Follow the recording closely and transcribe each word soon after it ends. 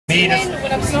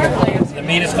The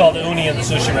meat is called uni in the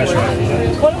sushi restaurant.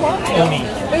 What? Uni.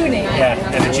 Uni. Yeah,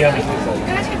 and it's yummy.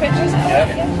 Can I take a picture? Yeah.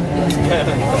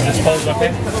 Just pose up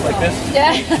here, like this?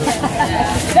 Yeah.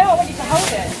 No, I want you to hold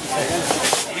it.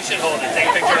 You should hold it. Take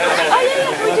a picture of it. Oh, yeah,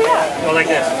 can we do that? Go like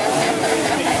this.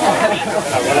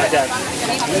 Go like that.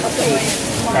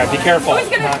 Alright, be careful. Who's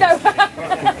going to go?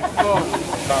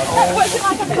 What's it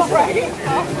like a cop, right?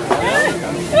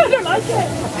 I don't like it.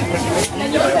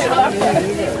 And you're going to love it.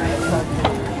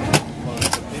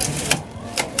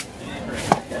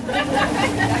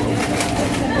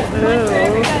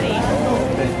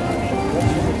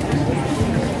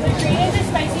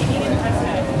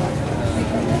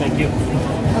 Thank you.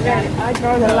 Okay, I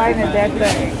draw the line at that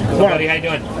thing. Hello, buddy. How you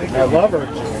doing? I love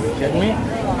Urchin. Are you kidding me?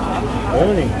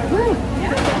 Uni.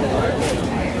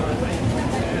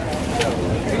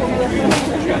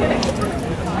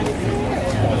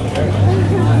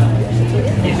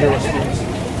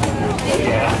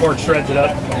 Yeah, pork shreds it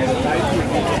up.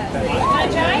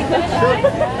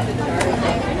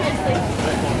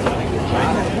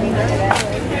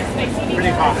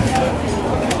 Pretty hot.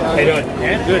 How you doing?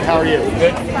 And good. How are you?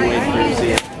 Good.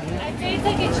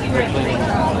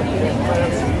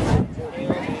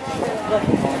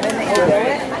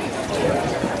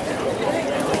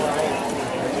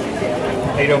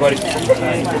 How you doing, buddy?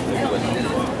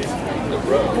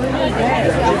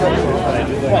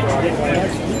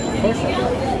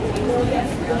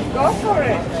 Go for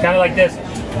it. Kind of like this.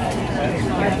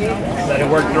 Let it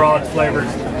work through all its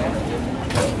flavors.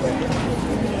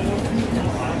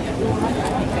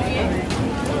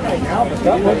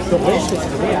 That looks delicious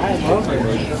to me. I love it.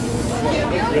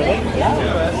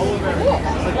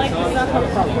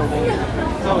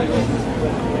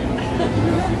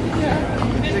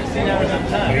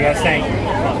 What do you guys think?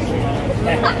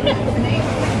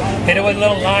 Hit it with a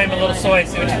little lime, a little soy,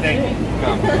 see what you think.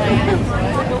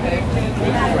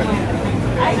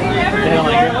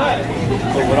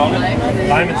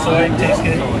 Lime and soy, tastes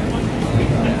good.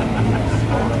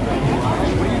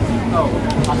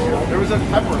 There was a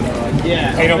pepper though.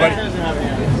 Yeah. Hey, nobody.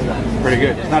 Pretty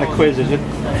good. It's not a quiz, is it?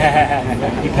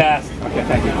 You passed. Okay,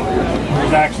 thank you.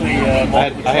 There's actually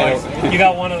multiple choice. You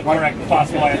got one of the correct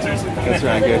possible answers. That's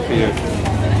right, good for you.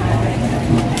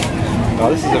 Oh,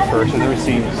 this is a first. I've never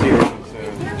seen series.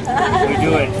 We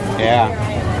do it. Yeah.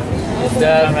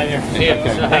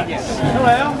 Thank you.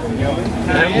 Hello.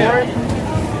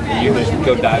 You just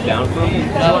go dive down from them?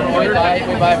 No, we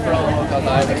buy from local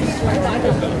divers.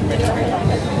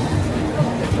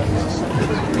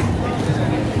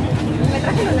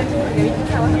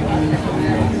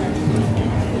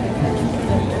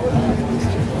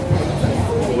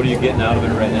 What are you getting out of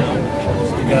it right now?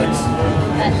 Guts.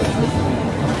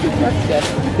 That's good.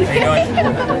 How you doing?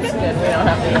 That's good. We don't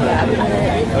have to eat that.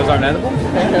 Those aren't edible?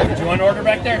 Do you want to order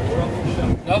back there?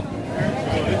 Nope.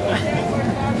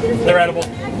 They're edible.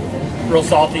 Real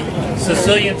salty.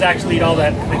 Sicilians actually eat all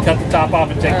that. They cut the top off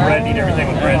and take bread and eat everything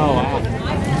with bread. Oh, wow.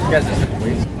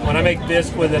 When I make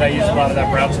bisque with it, I use a lot of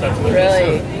that brown stuff.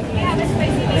 Really?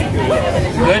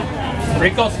 Good?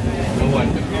 Ricos?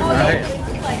 Alright.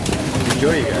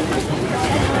 Enjoy, you guys.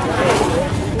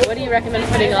 What do you recommend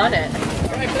putting on it?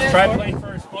 Try plain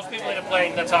first. Most people eat a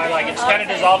plain. That's how I like it. Just kind of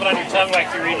dissolve it on your tongue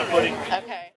like you're eating a pudding. Okay.